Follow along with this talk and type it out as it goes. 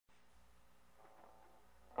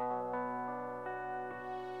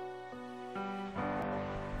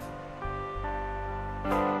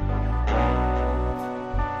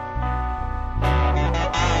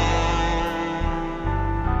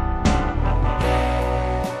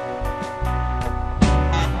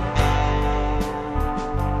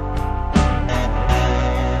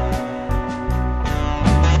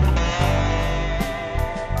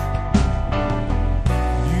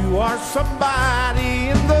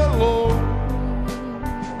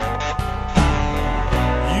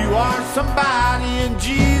somebody in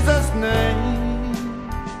Jesus' name.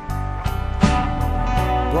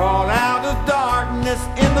 Brought out of darkness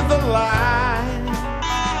into the light.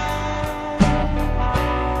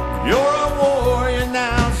 You're a warrior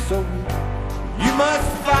now, so you must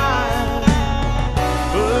fight.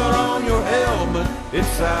 Put on your helmet, it's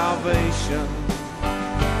salvation.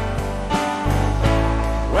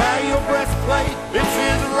 Wear your breastplate, it's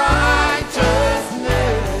His righteousness.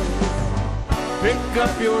 Pick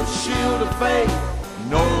up your shield of faith,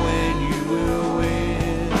 knowing you will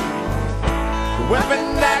win. The weapon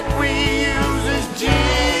that we use is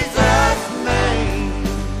Jesus' name.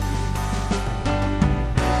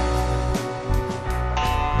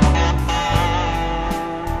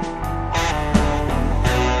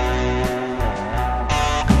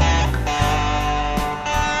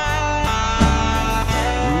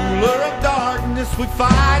 We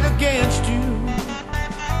fight against you,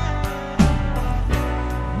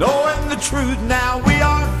 knowing the truth now we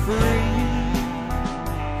are free,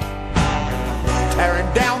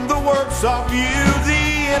 tearing down the works of you, the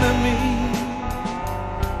enemy.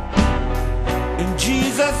 In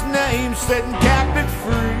Jesus' name, setting captive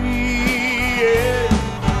free. Yeah.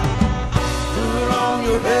 Put on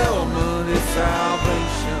your helmet, it's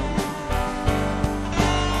salvation.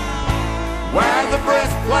 Wear the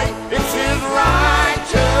breastplate, it's His righteousness.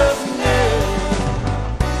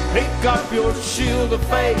 Pick up your shield of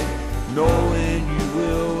faith, knowing you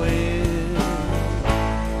will win.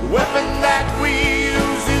 The weapon that we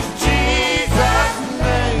use is Jesus'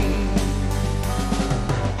 name.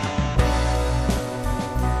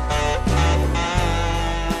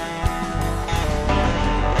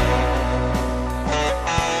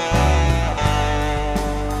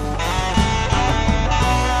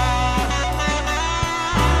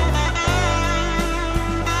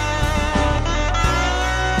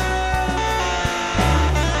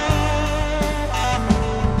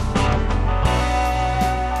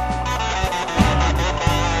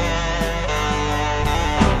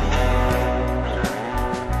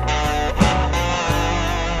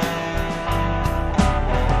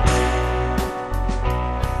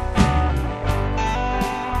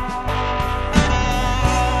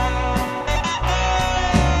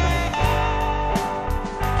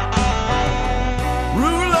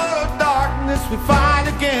 We fight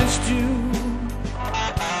against you,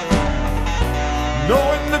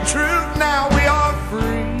 knowing the truth now we are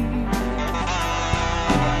free,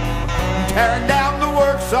 tearing down the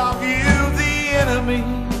works of you, the enemy.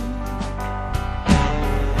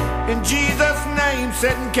 In Jesus' name,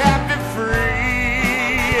 setting captive free.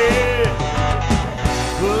 Yeah.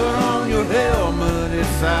 Put on your helmet, it's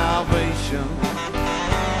salvation.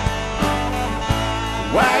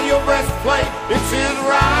 Wear your breastplate, it's His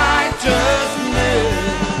righteousness.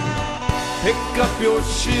 Pick up your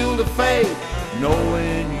shield of faith,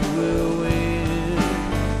 knowing you will win.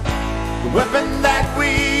 The weapon that we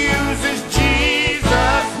use is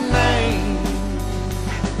Jesus' name.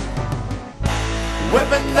 The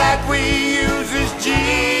weapon that we use is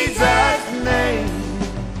Jesus' name.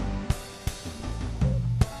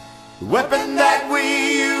 The weapon that we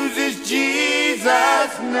use is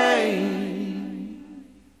Jesus' name.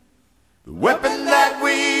 The weapon that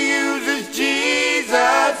we use is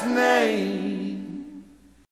Jesus' name.